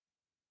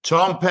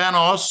Tom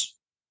Panos,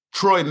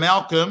 Troy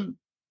Malcolm,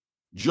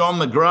 John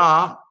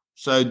McGrath.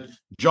 So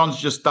John's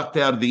just ducked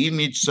out of the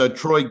image. So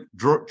Troy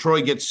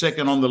gets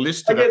second on the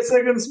list today. I get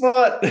second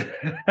spot.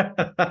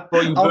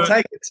 I'll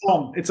take it,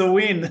 Tom. It's a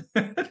win.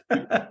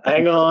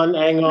 Hang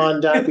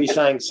on. Don't be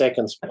saying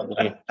second spot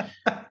here.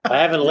 I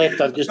haven't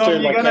left. I've just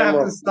turned my camera off. You're going to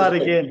have to start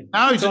again.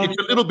 No,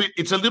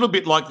 it's a little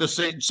bit like the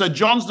same. So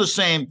John's the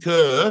Sam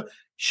Kerr.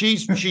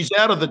 She's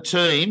out of the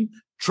team.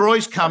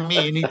 Troy's come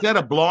in, he's got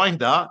a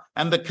blinder,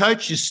 and the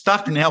coach is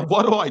stuck now.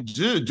 What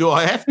do? Do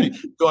I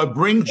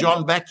bring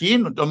John back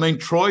in? I mean,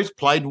 Troy's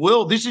played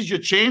well. This is your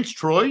chance,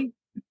 Troy.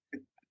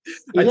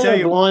 I tell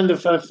you, blinder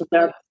for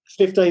about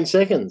 15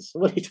 seconds.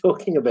 What are you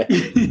talking about?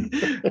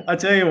 I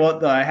tell you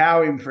what, though,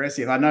 how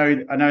impressive. I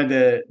know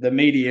the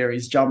media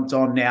is jumped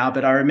on now,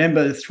 but I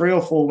remember 3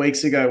 or 4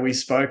 weeks ago we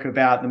spoke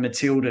about the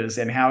Matildas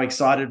and how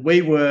excited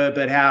we were,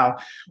 but how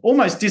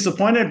almost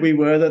disappointed we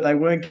were that they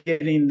weren't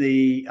getting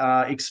the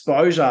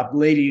exposure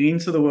leading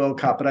into the World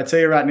Cup. But I tell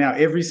you right now,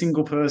 every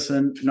single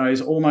person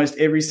knows almost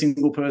every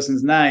single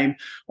person's name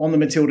on the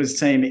Matildas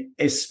team,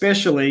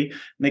 especially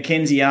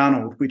Mackenzie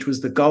Arnold, which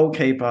was the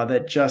goalkeeper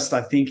that just,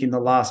 I think, in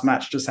the last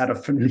match just had a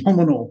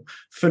phenomenal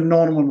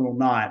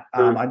night.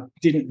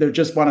 They're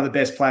just one of the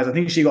best players. I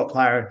think she got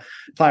player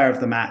of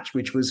the match,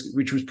 which was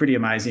pretty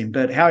amazing.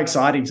 But how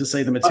exciting to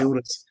see the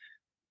Matildas.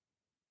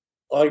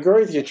 I agree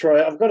with you,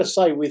 Troy. I've got to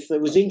say, it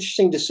was an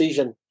interesting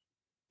decision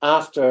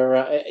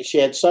after she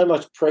had so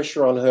much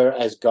pressure on her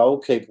as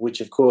goalkeeper,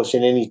 which, of course,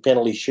 in any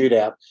penalty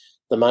shootout,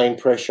 the main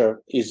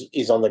pressure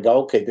is on the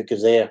goalkeeper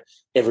because they're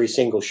every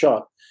single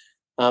shot.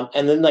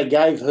 And then they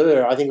gave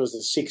her, I think it was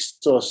the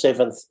 6th or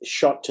 7th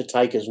shot to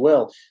take as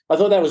well. I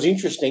thought that was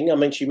interesting. I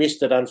mean, she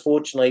missed it,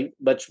 unfortunately,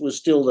 but was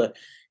still the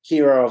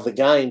hero of the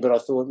game. But I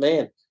thought,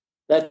 man,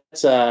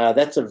 that's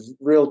a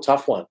real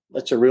tough one.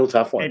 That's a real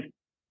tough one.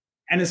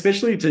 And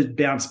especially to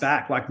bounce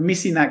back, like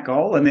missing that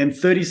goal and then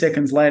 30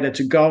 seconds later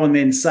to go and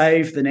then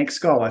save the next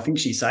goal. I think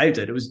she saved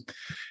it. It was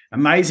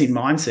amazing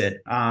mindset,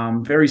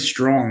 very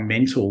strong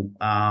mental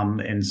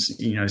and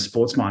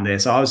sports mind there.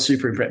 So I was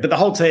super impressed. But the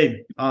whole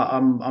team,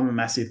 I'm a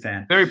massive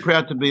fan. Very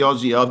proud to be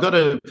Aussie.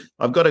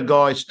 I've got a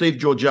guy, Steve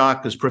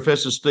Georgiakis,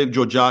 Professor Steve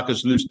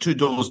Georgiakis, lives 2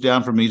 doors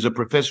down from me. He's a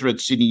professor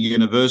at Sydney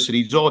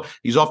University.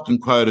 He's often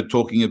quoted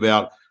talking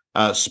about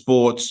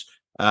sports,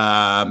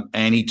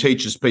 and he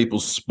teaches people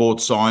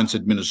sports science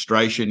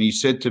administration. He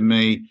said to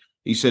me,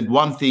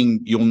 one thing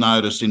you'll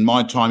notice in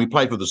my time, he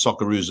played for the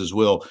Socceroos as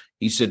well.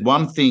 He said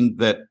one thing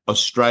that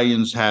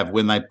Australians have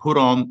when they put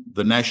on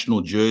the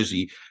national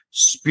jersey,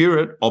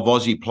 spirit of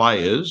Aussie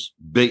players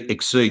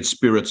exceeds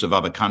spirits of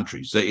other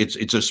countries.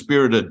 It's a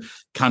spirited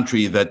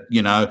country that,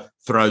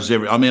 throws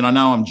I mean, I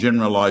know I'm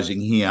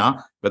generalising here,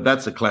 but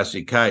that's a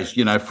classic case.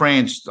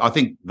 France, I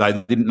think they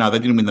didn't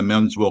win the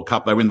Men's World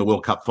Cup. They win the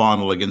World Cup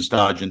final against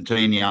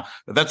Argentina.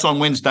 But that's on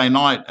Wednesday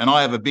night, and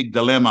I have a big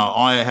dilemma.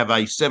 I have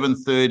a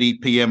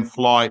 7:30 p.m.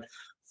 flight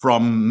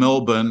from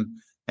Melbourne,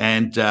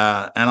 and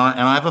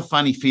I have a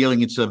funny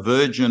feeling it's a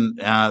Virgin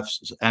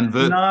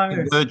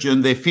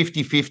Virgin. They're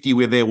 50-50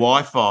 with their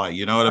Wi-Fi.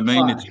 You know what I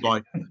mean? It's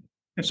like.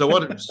 So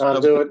what?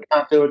 Can't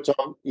do it,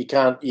 Tom. You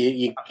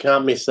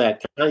can't miss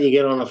that. Can't you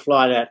get on a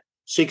flight at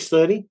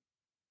 6:30?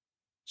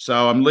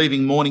 So I'm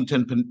leaving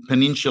Mornington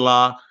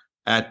Peninsula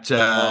at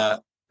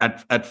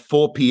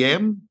 4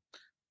 p.m.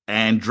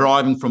 and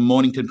driving from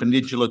Mornington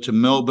Peninsula to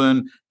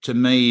Melbourne to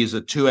me is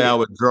a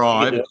 2-hour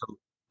drive. It's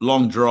a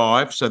long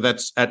drive. So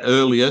that's at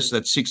earliest.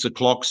 That's 6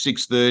 o'clock,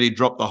 6:30.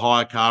 Drop the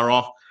hire car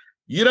off.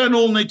 You don't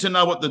all need to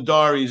know what the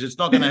diary is. It's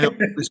not going to help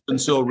Brisbane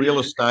sell real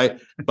estate.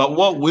 But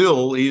what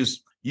will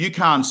is. You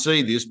can't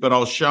see this, but I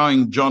was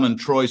showing John and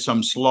Troy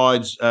some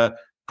slides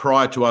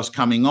prior to us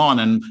coming on,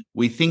 and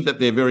we think that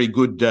they're very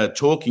good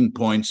talking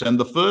points. And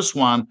the first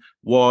one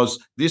was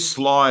this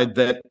slide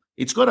that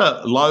it's got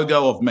a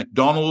logo of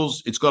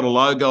McDonald's, it's got a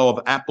logo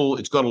of Apple,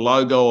 it's got a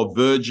logo of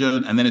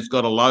Virgin, and then it's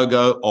got a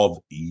logo of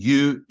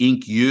you,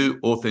 Inc. You,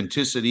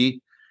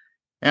 authenticity.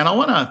 And I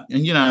want to,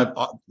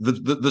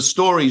 the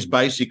story is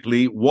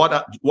basically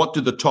what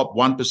do the top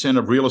 1%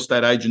 of real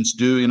estate agents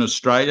do in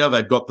Australia?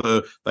 They've got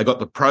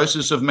the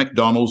process of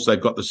McDonald's, they've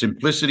got the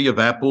simplicity of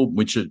Apple,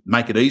 which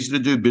make it easy to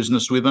do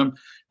business with them.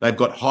 They've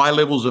got high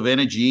levels of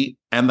energy,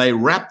 and they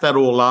wrap that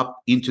all up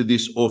into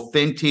this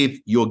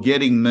authentic. You're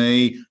getting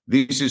me.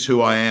 This is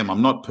who I am.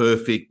 I'm not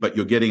perfect, but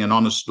you're getting an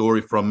honest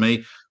story from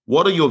me.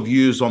 What are your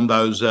views on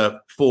those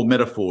 4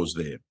 metaphors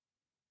there?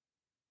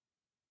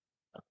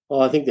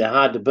 Well, I think they're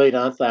hard to beat,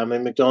 aren't they? I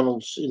mean,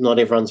 McDonald's is not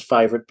everyone's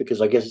favourite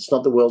because I guess it's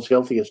not the world's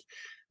healthiest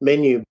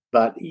menu,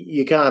 but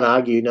you can't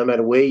argue no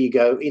matter where you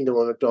go into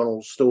a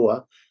McDonald's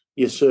store,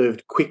 you're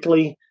served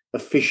quickly,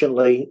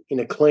 efficiently, in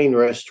a clean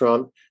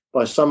restaurant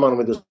by someone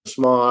with a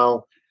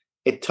smile.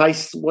 It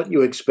tastes what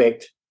you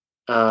expect.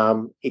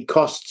 It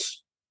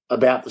costs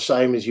about the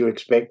same as you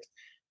expect.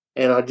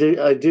 And I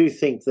do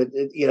think that,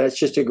 it's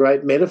just a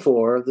great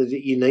metaphor that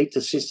you need to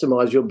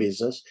systemize your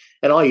business.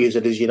 And I use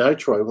it, as you know,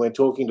 Troy, when we're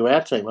talking to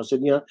our team. I said,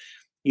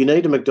 you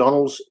need a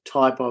McDonald's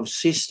type of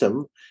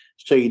system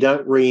so you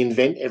don't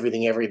reinvent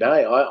everything every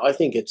day. I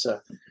think it's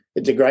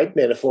it's a great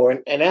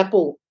metaphor. And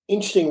Apple,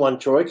 interesting one,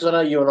 Troy, because I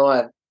know you and I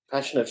are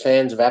passionate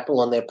fans of Apple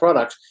on their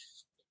products.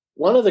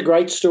 One of the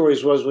great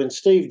stories was when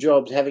Steve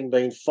Jobs, having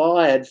been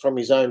fired from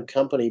his own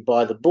company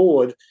by the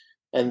board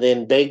and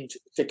then begged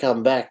to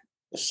come back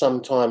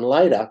sometime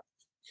later,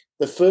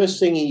 the first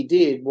thing he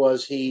did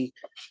was he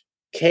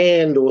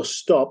canned or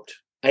stopped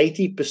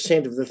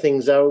 80% of the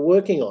things they were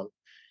working on.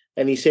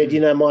 And he said,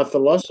 my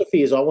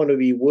philosophy is I want to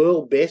be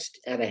world best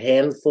at a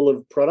handful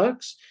of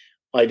products.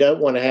 I don't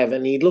want to have,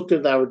 and he looked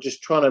at, they were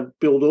just trying to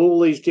build all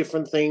these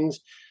different things.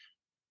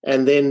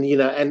 And then,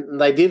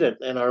 and they did it.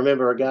 And I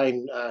remember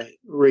again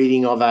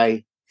reading of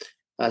a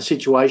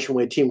situation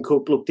where Tim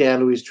Cook looked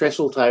down to his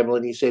trestle table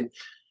and he said,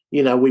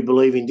 we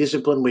believe in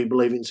discipline, we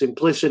believe in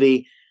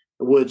simplicity,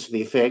 words to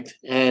the effect.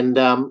 And,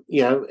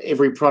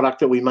 every product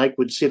that we make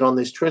would sit on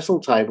this trestle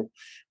table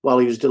while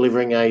he was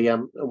delivering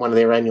one of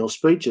their annual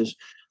speeches.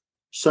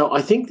 So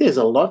I think there's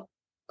a lot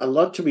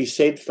to be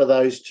said for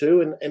those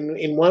two. And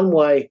in one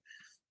way,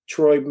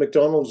 Troy,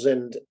 McDonald's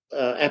and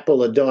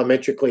Apple are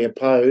diametrically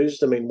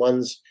opposed. I mean,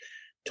 one's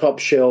top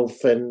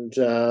shelf and,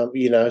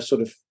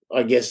 sort of,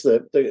 I guess,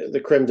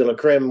 the creme de la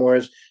creme,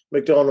 whereas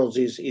McDonald's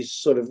is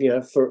sort of,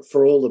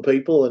 for all the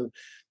people and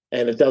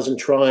it doesn't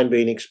try and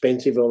be an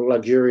expensive or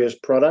luxurious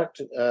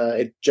product.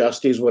 It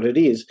just is what it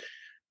is.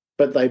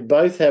 But they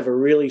both have a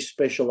really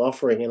special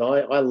offering, and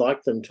I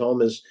like them,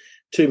 Tom, as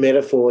two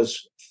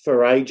metaphors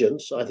for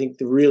agents. I think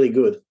they're really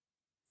good.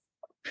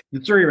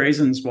 The three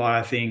reasons why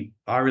I think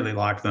I really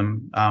like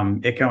them,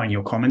 echoing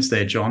your comments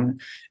there, John,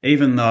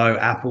 even though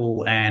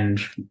Apple and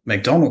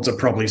McDonald's are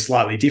probably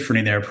slightly different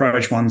in their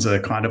approach. One's a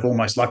kind of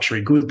almost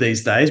luxury good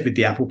these days with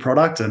the Apple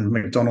product, and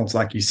McDonald's,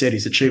 like you said,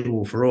 is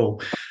achievable for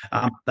all.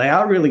 They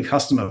are really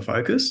customer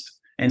focused.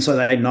 And so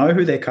they know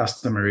who their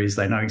customer is.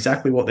 They know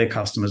exactly what their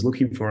customer is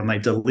looking for, and they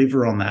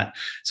deliver on that.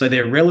 So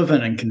they're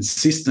relevant and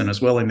consistent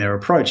as well in their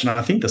approach. And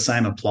I think the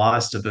same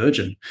applies to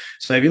Virgin.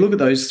 So if you look at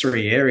those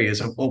three areas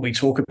of what we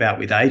talk about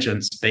with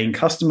agents, being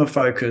customer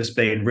focused,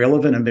 being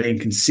relevant and being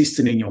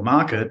consistent in your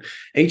market,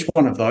 each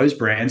one of those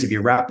brands, if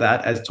you wrap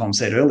that, as Tom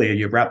said earlier,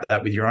 you wrap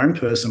that with your own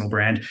personal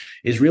brand,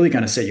 is really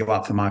going to set you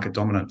up for market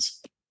dominance.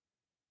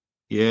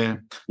 Yeah.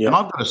 And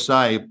I've got to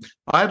say,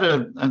 I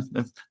had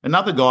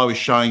another guy was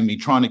showing me,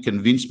 trying to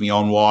convince me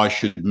on why I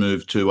should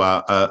move to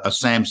a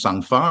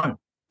Samsung phone.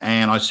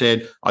 And I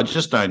said, I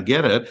just don't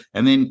get it.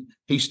 And then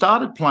he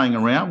started playing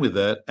around with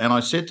it. And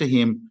I said to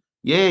him,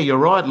 yeah, you're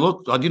right.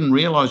 Look, I didn't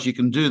realize you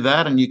can do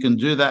that and you can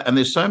do that. And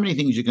there's so many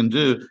things you can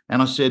do. And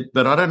I said,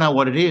 but I don't know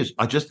what it is.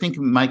 I just think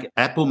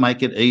Apple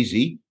make it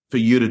easy for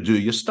you to do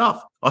your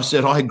stuff. I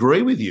said, I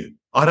agree with you.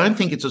 I don't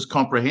think it's as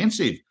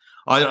comprehensive.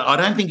 I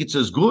don't think it's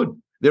as good.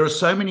 There are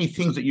so many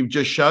things that you've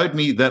just showed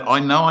me that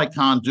I know I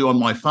can't do on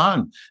my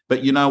phone.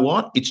 But you know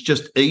what? It's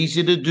just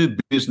easy to do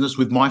business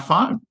with my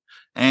phone.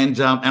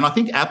 And I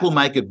think Apple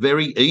make it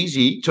very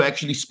easy to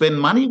actually spend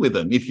money with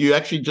them if you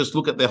actually just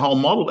look at their whole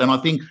model. And I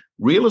think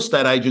real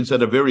estate agents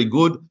that are very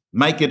good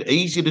make it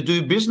easy to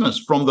do business.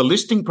 From the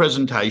listing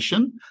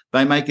presentation,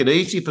 they make it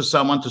easy for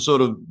someone to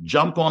sort of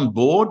jump on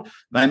board.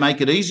 They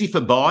make it easy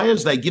for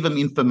buyers. They give them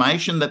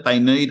information that they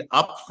need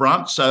up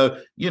front. So,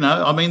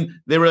 I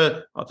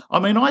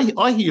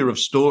hear of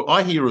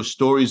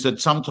stories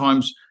that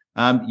sometimes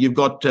you've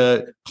got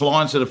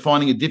clients that are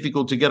finding it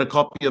difficult to get a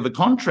copy of a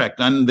contract.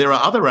 And there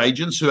are other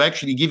agents who are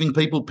actually giving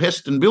people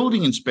pest and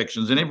building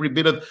inspections and every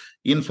bit of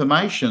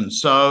information.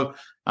 So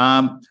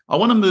I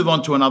want to move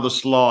on to another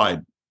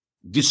slide.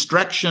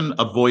 Distraction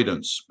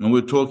avoidance. And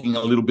we're talking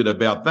a little bit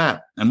about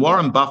that. And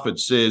Warren Buffett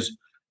says,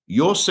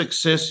 your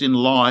success in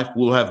life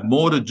will have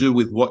more to do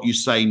with what you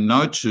say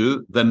no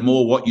to than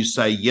more what you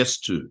say yes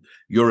to.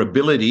 Your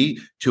ability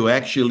to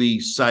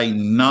actually say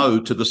no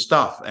to the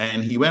stuff.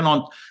 And he went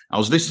on, I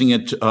was listening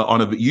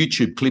on a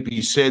YouTube clip.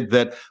 He said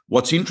that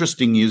what's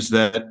interesting is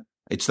that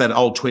it's that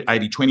old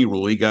 80-20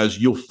 rule. He goes,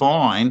 you'll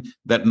find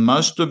that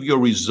most of your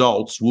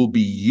results will be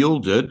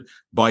yielded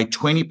by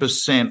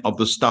 20% of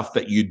the stuff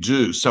that you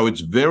do. So it's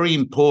very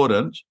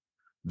important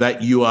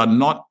that you are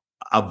not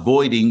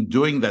avoiding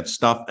doing that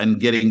stuff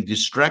and getting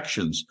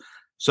distractions.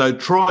 So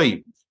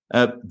Troy,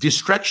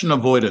 distraction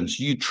avoidance.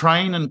 You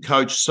train and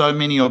coach so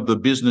many of the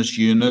business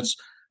units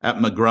at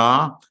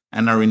McGrath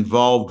and are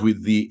involved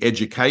with the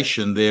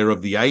education there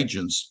of the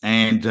agents.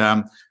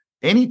 And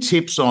any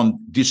tips on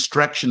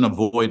distraction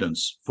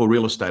avoidance for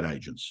real estate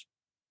agents?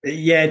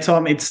 Yeah,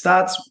 Tom, it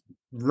starts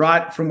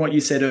right from what you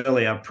said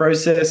earlier.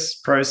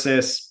 Process.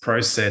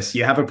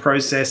 You have a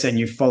process and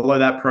you follow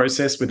that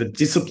process with a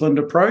disciplined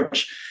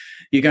approach.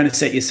 You're going to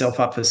set yourself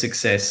up for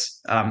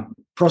success.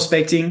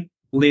 Prospecting,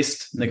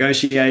 list,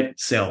 negotiate,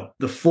 sell.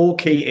 The four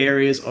key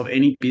areas of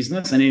any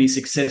business and any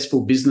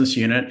successful business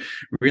unit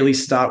really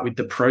start with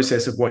the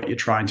process of what you're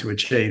trying to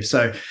achieve.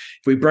 So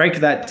if we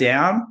break that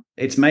down,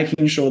 it's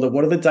making sure that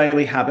what are the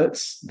daily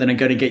habits that are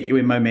going to get you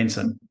in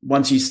momentum.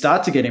 Once you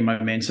start to get in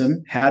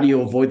momentum, how do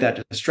you avoid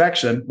that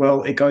distraction?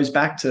 Well, it goes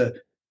back to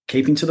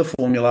keeping to the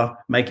formula,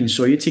 making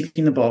sure you're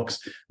ticking the box,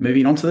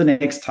 moving on to the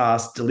next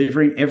task,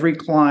 delivering every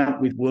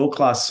client with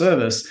world-class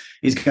service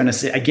is going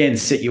to, again,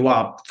 set you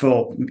up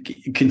for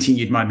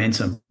continued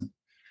momentum.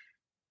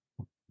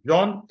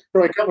 John?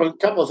 Roy, a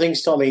couple of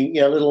things, Tommy,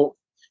 little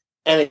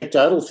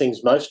anecdotal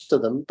things, most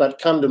of them,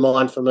 but come to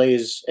mind for me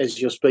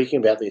as you're speaking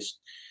about this.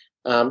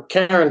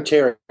 Karen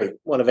Terry,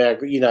 one of our,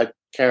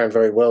 Karen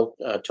very well,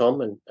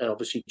 Tom, and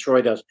obviously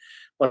Troy does,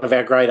 one of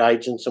our great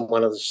agents and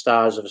one of the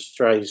stars of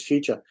Australia's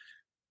future.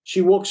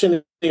 She walks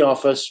in the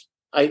office,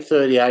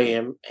 8:30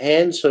 a.m.,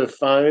 hands her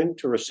phone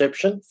to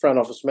reception, front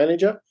office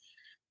manager,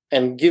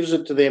 and gives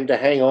it to them to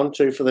hang on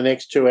to for the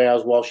next 2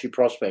 hours while she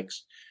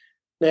prospects.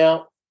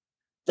 Now,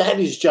 that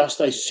is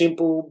just a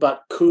simple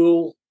but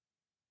cool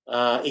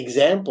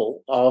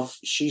example of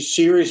she's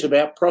serious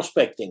about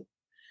prospecting.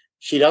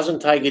 She doesn't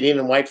take it in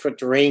and wait for it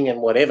to ring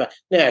and whatever.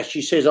 Now,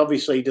 she says,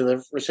 obviously, to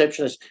the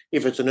receptionist,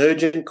 if it's an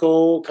urgent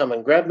call, come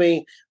and grab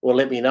me or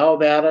let me know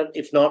about it.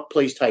 If not,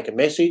 please take a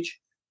message.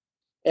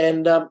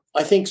 And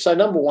I think, so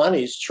number one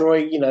is,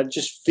 Troy,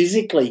 just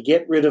physically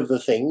get rid of the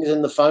things,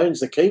 and the phone's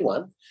the key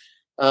one.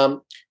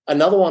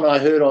 Another one I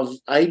heard of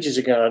ages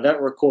ago, and I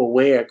don't recall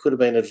where, it could have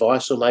been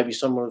advice or maybe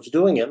someone was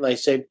doing it, and they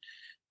said,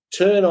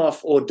 turn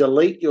off or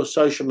delete your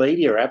social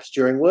media apps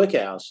during work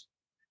hours.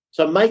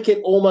 So make it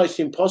almost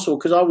impossible,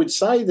 because I would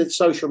say that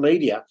social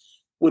media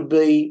would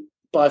be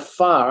by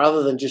far,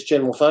 other than just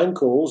general phone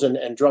calls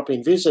and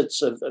drop-in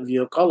visits of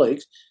your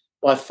colleagues,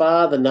 by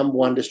far the number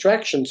one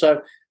distraction.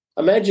 So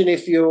imagine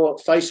if your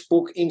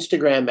Facebook,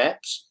 Instagram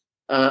apps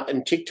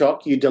and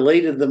TikTok, you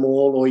deleted them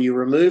all or you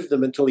removed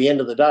them until the end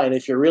of the day. And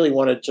if you really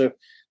wanted to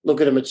look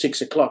at them at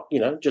 6 o'clock,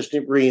 just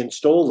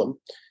reinstall them.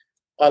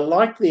 I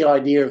like the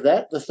idea of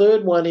that. The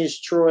third one is,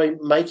 Troy,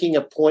 making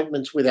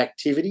appointments with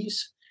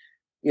activities.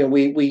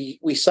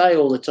 We say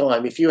all the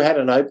time, if you had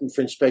an open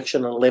for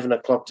inspection at 11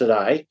 o'clock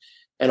today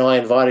and I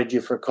invited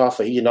you for a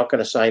coffee, you're not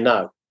going to say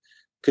no,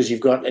 because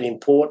you've got an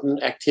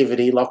important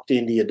activity locked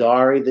into your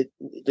diary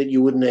that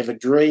you wouldn't ever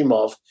dream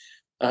of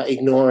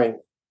ignoring.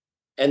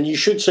 And you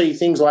should see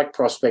things like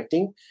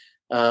prospecting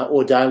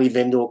or daily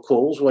vendor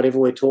calls, whatever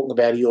we're talking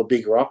about, your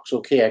big rocks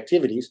or key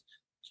activities.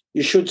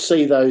 You should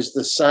see those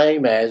the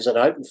same as an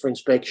open for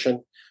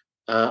inspection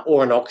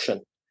or an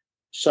auction.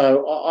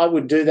 So I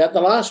would do that.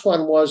 The last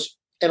one was,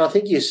 and I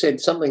think you said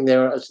something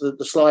there,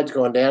 the slide's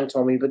gone down,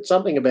 Tommy, but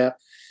something about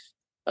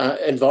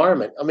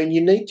environment. I mean,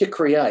 you need to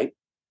create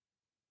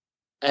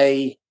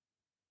a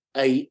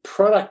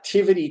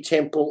productivity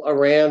temple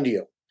around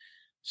you.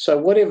 So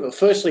whatever,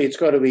 firstly, it's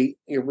got to be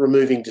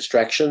removing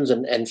distractions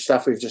and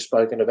stuff we've just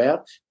spoken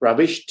about,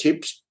 rubbish,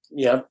 tips,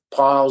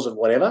 piles of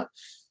whatever.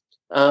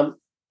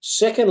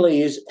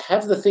 Secondly is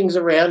have the things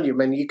around you. I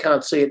mean, you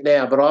can't see it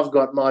now, but I've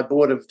got my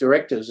board of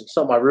directors. It's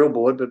not my real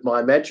board, but my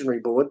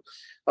imaginary board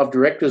of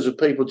directors of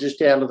people just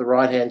down to the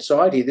right-hand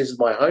side here. This is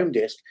my home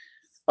desk.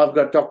 I've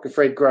got Dr.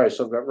 Fred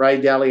Gross. I've got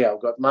Ray Dalio.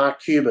 I've got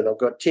Mark Cuban. I've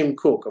got Tim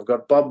Cook. I've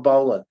got Bob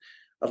Boland.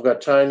 I've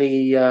got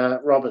Tony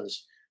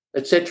Robbins,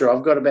 etc.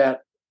 I've got about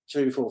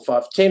 2, 4,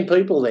 5, 10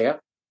 people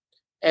there.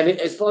 And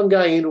if I'm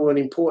going into an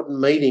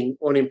important meeting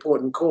or an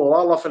important call,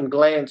 I'll often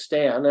glance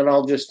down and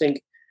I'll just think,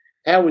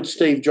 how would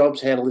Steve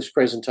Jobs handle this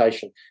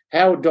presentation?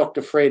 How would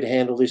Dr. Fred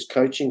handle this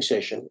coaching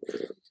session?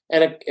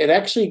 And it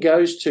actually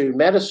goes to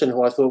Madison,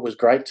 who I thought was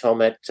great,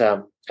 Tom, at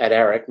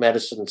ARAC,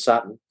 Madison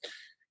Sutton.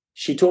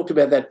 She talked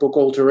about that book,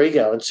 Alter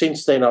Ego, and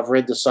since then I've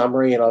read the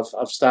summary and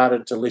I've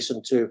started to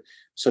listen to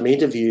some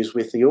interviews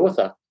with the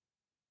author.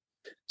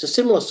 It's a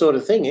similar sort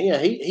of thing.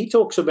 He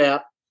talks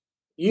about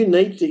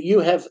you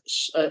have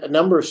a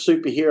number of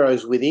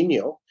superheroes within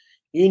you.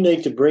 You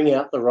need to bring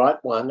out the right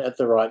one at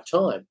the right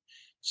time.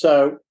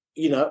 So,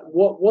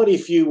 what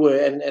if you were,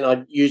 and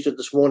I used it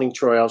this morning,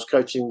 Troy, I was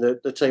coaching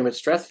the team at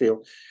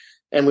Strathfield,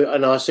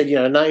 and I said,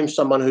 name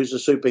someone who's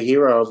a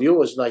superhero of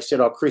yours. And they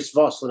said, Chris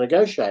Voss, the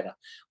negotiator.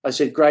 I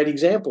said, great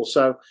example.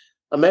 So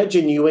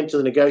imagine you went to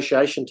the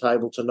negotiation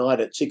table tonight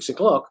at 6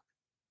 o'clock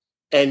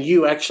and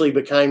you actually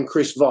became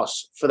Chris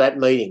Voss for that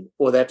meeting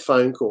or that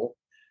phone call.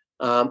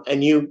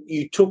 And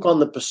you took on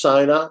the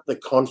persona, the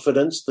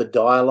confidence, the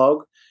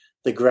dialogue,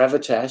 the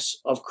gravitas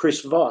of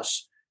Chris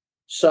Voss.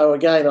 So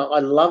again, I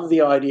love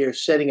the idea of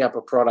setting up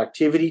a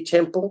productivity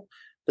temple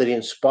that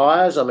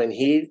inspires. I mean,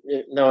 here,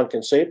 no one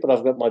can see it, but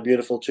I've got my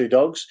beautiful 2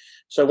 dogs.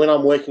 So when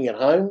I'm working at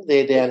home,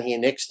 they're down here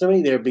next to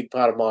me. They're a big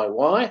part of my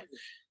why.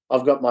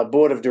 I've got my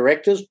board of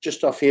directors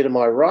just off here to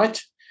my right,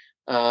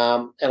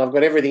 and I've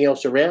got everything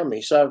else around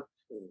me. So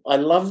I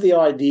love the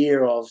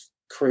idea of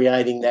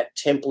creating that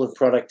temple of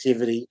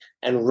productivity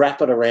and wrap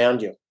it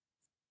around you.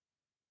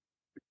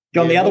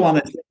 John, the other one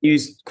that's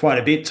used quite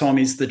a bit, Tom,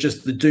 is the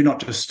do not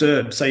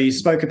disturb. So you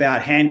spoke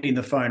about handing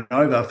the phone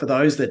over. For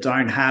those that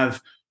don't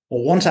have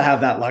or want to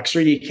have that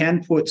luxury, you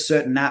can put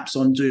certain apps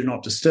on do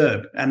not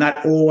disturb, and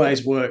that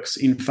always works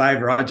in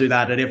favor. I do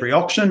that at every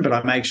auction, but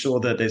I make sure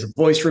that there's a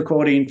voice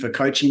recording for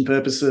coaching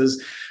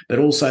purposes, but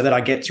also that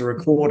I get to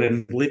record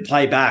and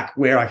play back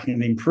where I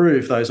can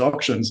improve those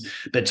auctions.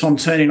 But Tom,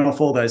 turning off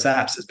all those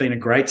apps has been a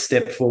great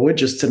step forward,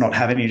 just to not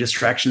have any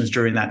distractions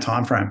during that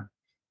time frame.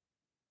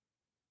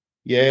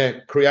 Yeah,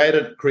 create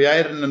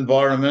an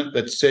environment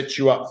that sets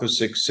you up for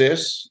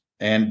success.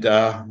 And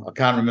I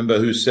can't remember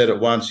who said it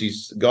once. The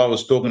guy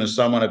was talking to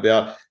someone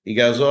about. He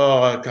goes,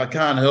 "Oh, I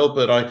can't help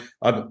it.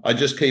 I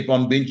just keep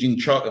on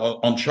binging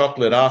on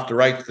chocolate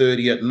after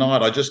 8:30 at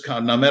night. I just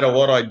can't, no matter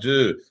what I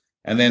do."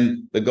 And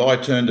then the guy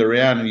turned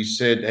around and he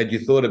said, "Had you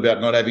thought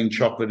about not having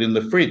chocolate in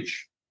the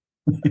fridge?"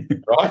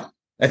 Right?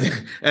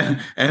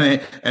 And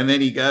then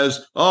he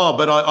goes, "Oh,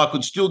 but I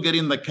could still get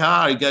in the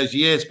car." He goes,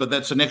 "Yes, but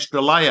that's an extra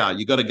layer.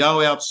 You got to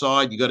go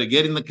outside. You got to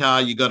get in the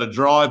car. You got to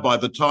drive. By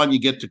the time you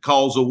get to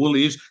Coles or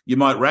Woolies, you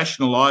might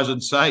rationalise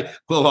and say,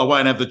 'Well, I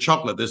won't have the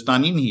chocolate. There's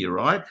none in here,'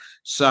 right?"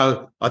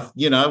 So, what's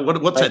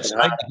that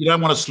saying? If you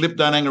don't want to slip,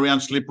 don't hang around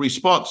slippery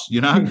spots.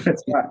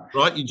 That's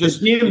right? You just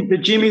the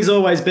gym is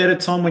always better,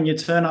 Tom, when you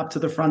turn up to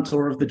the front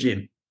door of the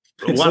gym.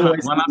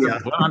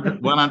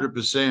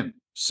 100%.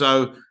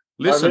 So.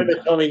 Listen. I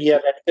remember, Tommy,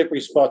 that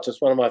slippery spots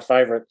is one of my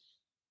favourite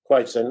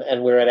quotes,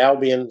 and we're at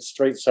Albion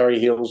Street, Surrey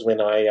Hills,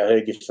 when I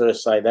heard you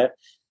first say that,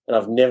 and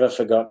I've never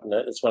forgotten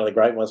it. It's one of the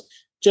great ones.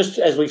 Just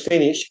as we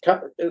finish,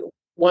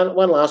 one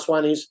last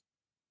one is,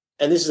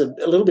 and this is a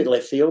little bit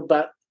left field,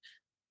 but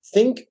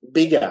think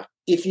bigger.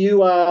 If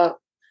you are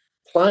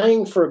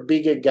playing for a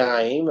bigger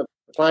game,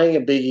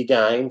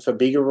 for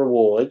bigger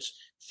rewards,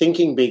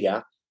 thinking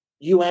bigger,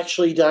 you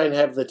actually don't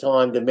have the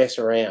time to mess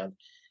around.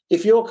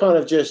 If you're kind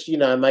of just,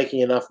 making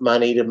enough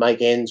money to make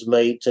ends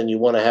meet and you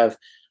want to have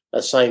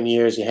the same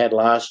year as you had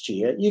last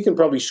year, you can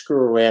probably screw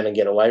around and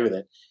get away with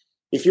it.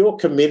 If you're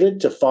committed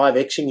to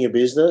 5xing your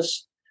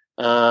business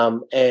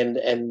and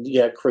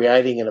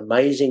creating an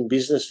amazing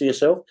business for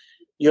yourself,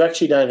 you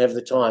actually don't have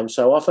the time.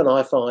 So often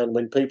I find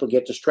when people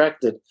get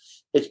distracted,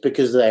 it's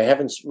because they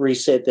haven't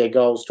reset their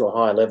goals to a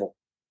high level.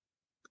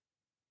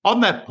 On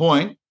that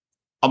point,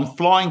 I'm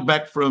flying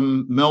back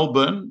from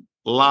Melbourne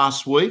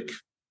last week.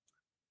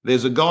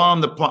 There's a guy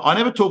on the plane. I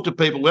never talk to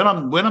people when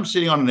I'm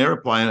sitting on an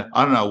airplane.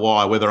 I don't know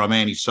why, whether I'm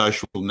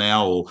antisocial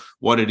now or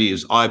what it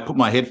is. I put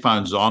my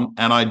headphones on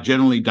and I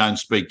generally don't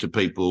speak to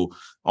people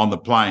on the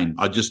plane.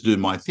 I just do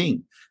my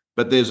thing.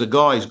 But there's a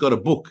guy, he's got a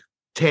book,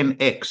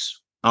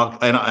 10X,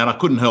 and I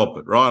couldn't help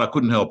it, right? I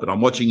couldn't help it. I'm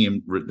watching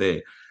him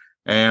there,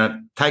 and I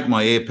take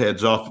my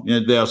AirPods off.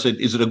 I said,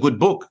 "Is it a good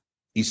book?"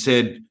 He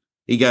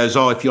goes,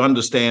 "Oh, if you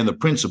understand the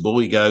principle,"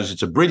 he goes,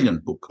 "it's a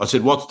brilliant book." I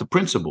said, "What's the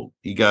principle?"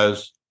 He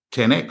goes,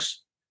 10X.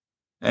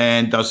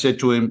 And I said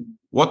to him,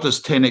 "What does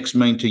 10X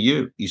mean to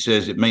you?" He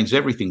says, "It means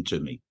everything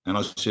to me." And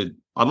I said,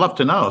 "I'd love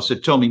to know." I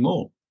said, "Tell me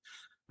more."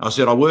 I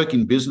said, "I work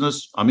in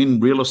business. I'm in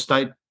real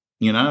estate,"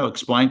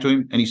 explain to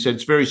him. And he said,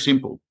 "It's very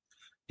simple."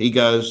 He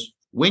goes,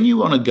 "When you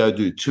want to go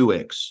do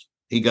 2X,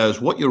 he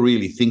goes, what you're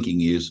really thinking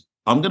is,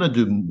 I'm going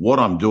to do what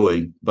I'm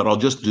doing, but I'll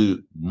just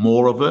do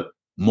more of it,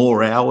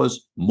 more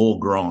hours, more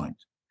grind."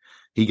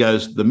 He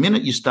goes, "The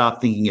minute you start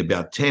thinking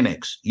about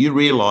 10X, you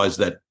realize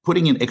that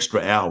putting in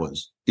extra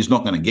hours is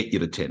not going to get you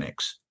to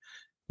 10X.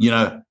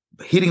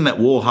 Hitting that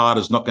wall hard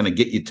is not going to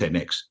get you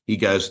 10X. He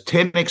goes,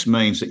 10X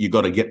means that you've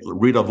got to get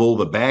rid of all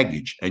the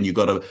baggage and you've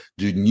got to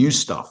do new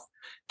stuff.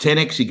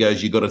 10X, he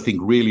goes, you've got to think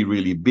really,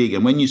 really big.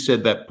 And when you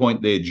said that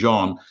point there,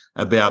 John,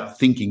 about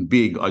thinking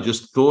big, I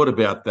just thought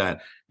about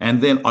that.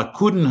 And then I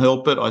couldn't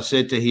help it. I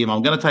said to him,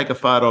 I'm going to take a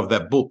photo of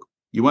that book.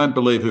 You won't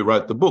believe who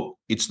wrote the book.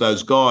 It's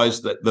those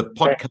guys, that the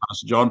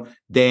podcast, John,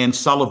 Dan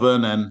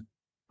Sullivan, and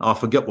I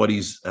forget what's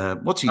his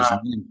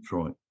name,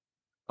 Troy?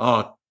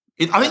 I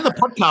think the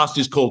podcast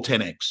is called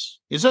 10X.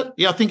 Is it?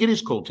 Yeah, I think it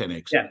is called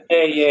 10X. Yeah.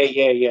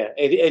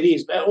 It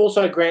is.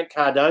 Also, Grant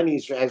Cardone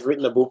has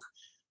written a book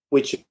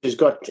which has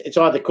it's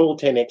either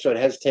called 10X or it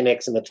has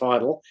 10X in the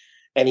title,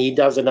 and he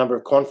does a number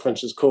of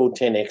conferences called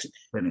 10X.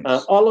 10X.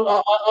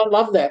 I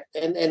love that,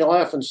 and I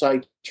often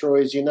say,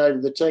 Troy, as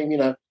the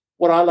team,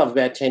 what I love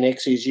about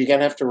 10X is you're going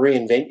to have to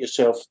reinvent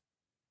yourself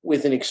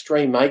with an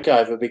extreme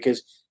makeover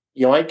because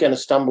you ain't going to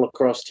stumble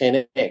across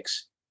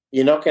 10X.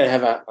 You're not going to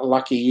have a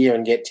lucky year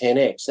and get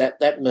 10X.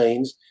 That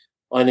means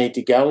I need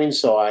to go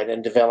inside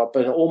and develop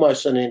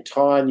almost an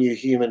entire new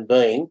human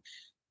being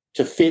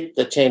to fit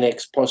the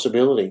 10X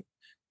possibility.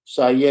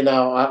 So,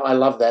 I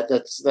love that.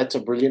 That's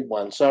a brilliant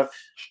one. So,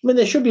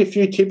 there should be a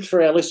few tips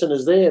for our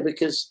listeners there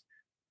because,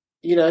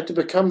 to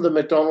become the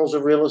McDonald's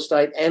of real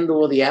estate and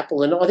or the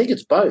Apple, and I think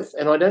it's both.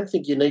 And I don't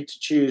think you need to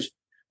choose,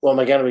 well, am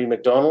I going to be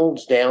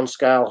McDonald's,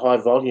 downscale, high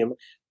volume?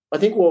 I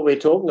think what we're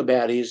talking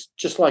about is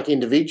just like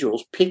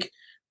individuals, pick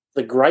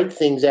the great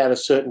things out of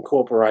certain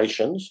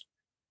corporations,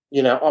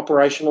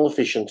 operational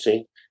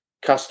efficiency,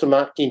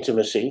 customer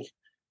intimacy.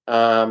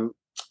 I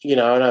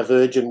know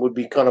Virgin would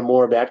be kind of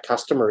more about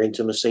customer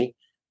intimacy.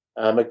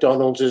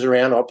 McDonald's is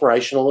around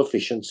operational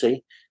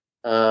efficiency.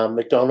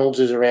 McDonald's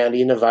is around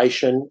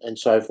innovation and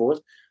so forth.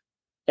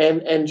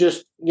 And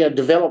just,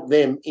 develop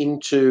them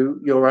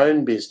into your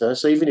own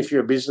business, even if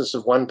you're a business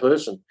of one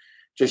person,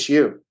 just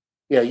you.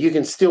 You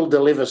can still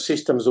deliver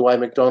systems the way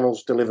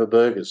McDonald's deliver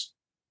burgers.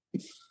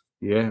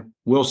 Yeah,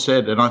 well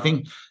said. And I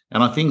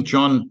think,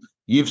 John,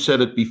 you've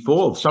said it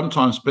before.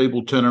 Sometimes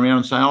people turn around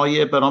and say, "Oh,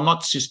 yeah, but I'm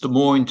not system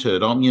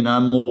oriented. I'm,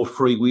 more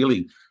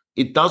freewheeling."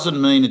 it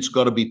doesn't mean it's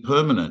got to be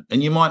permanent.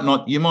 And you might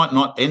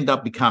not end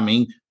up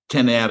becoming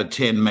 10 out of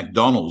 10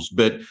 McDonald's,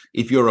 but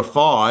if you're a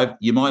 5,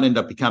 you might end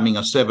up becoming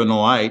a 7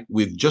 or 8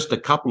 with just a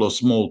couple of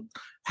small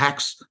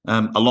hacks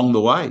along the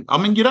way. I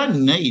mean, you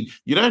don't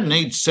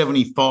need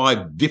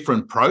 75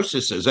 different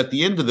processes. At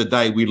the end of the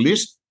day, we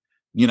list,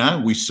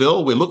 we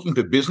sell, we're looking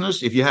for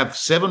business. If you have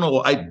 7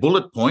 or 8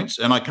 bullet points,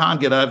 and I can't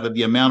get over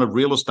the amount of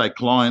real estate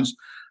clients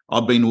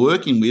I've been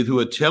working with who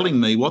are telling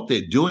me what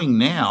they're doing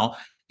now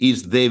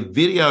is they're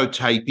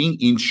videotaping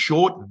in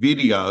short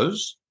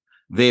videos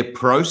their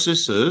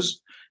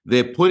processes.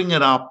 They're putting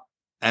it up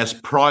as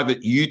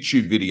private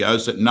YouTube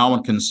videos that no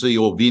one can see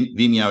or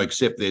Vimeo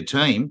except their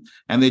team.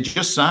 And they're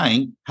just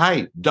saying,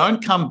 hey,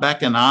 don't come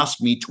back and ask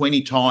me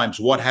 20 times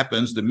what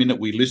happens the minute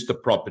we list the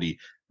property.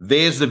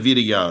 There's the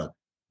video,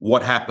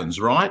 what happens,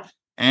 right?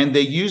 And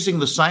they're using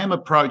the same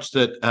approach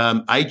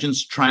that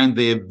agents train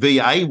their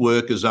VA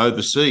workers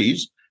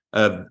overseas,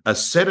 a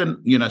set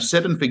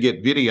and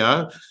forget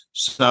video.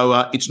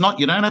 So it's not,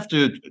 you don't have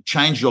to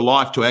change your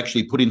life to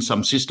actually put in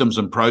some systems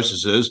and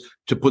processes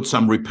to put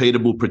some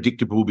repeatable,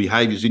 predictable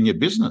behaviors in your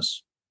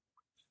business.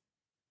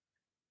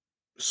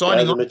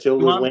 Signing off.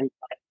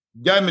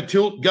 Go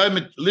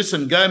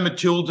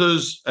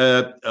Matilda's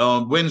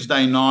on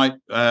Wednesday night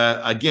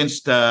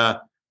against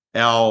our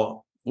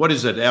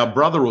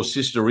brother or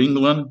sister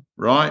England,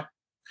 right?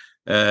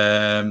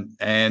 And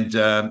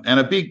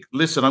a big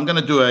listen. I'm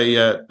going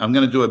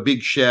to do a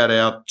big shout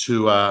out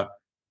to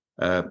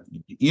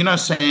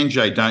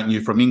Sanjay, don't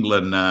you, from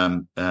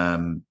England?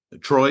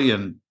 Troy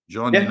and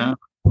John, yeah.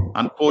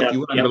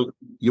 Unfortunately,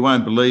 you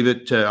won't believe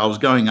it. I was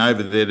going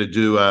over there to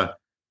do a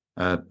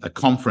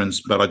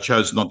conference, but I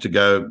chose not to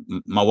go.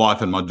 My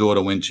wife and my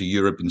daughter went to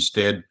Europe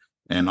instead,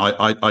 and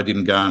I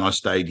didn't go, and I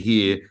stayed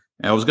here.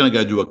 And I was going to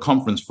go do a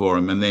conference for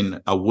him, and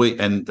then a week,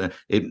 and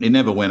it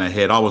never went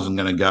ahead. I wasn't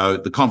going to go.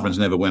 The conference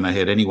never went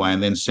ahead anyway.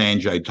 And then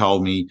Sanjay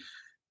told me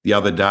the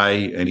other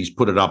day, and he's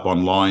put it up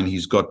online,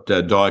 he's got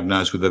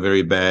diagnosed with a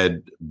very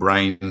bad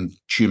brain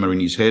tumor in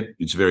his head.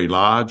 It's very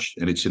large,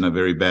 and it's in a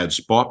very bad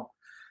spot.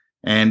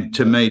 And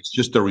to me, it's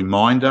just a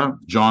reminder,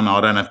 John. I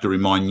don't have to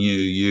remind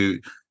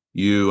you.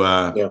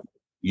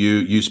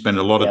 You spend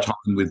a lot of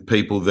time with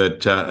people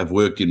that have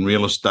worked in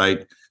real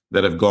estate,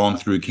 that have gone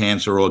through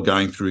cancer or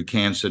going through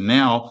cancer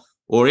now,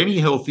 or any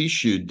health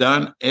issue.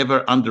 Don't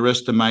ever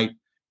underestimate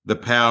the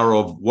power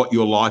of what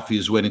your life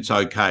is when it's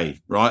okay,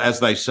 right?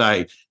 As they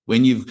say,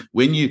 when you've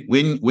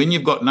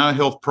got no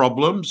health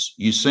problems,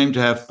 you seem to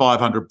have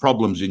 500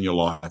 problems in your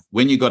life.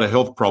 When you've got a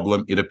health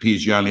problem, it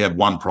appears you only have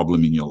one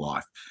problem in your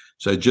life.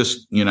 So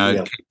just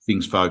keep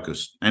things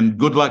focused. And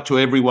good luck to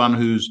everyone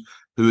who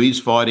is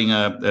fighting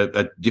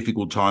a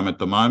difficult time at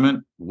the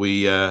moment.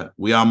 We are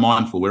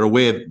mindful. We're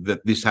aware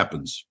that this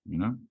happens.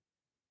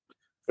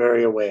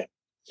 Very aware.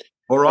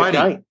 All righty.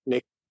 Okay,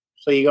 Nick.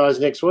 See you guys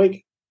next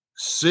week.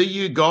 See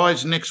you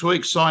guys next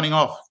week. Signing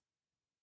off.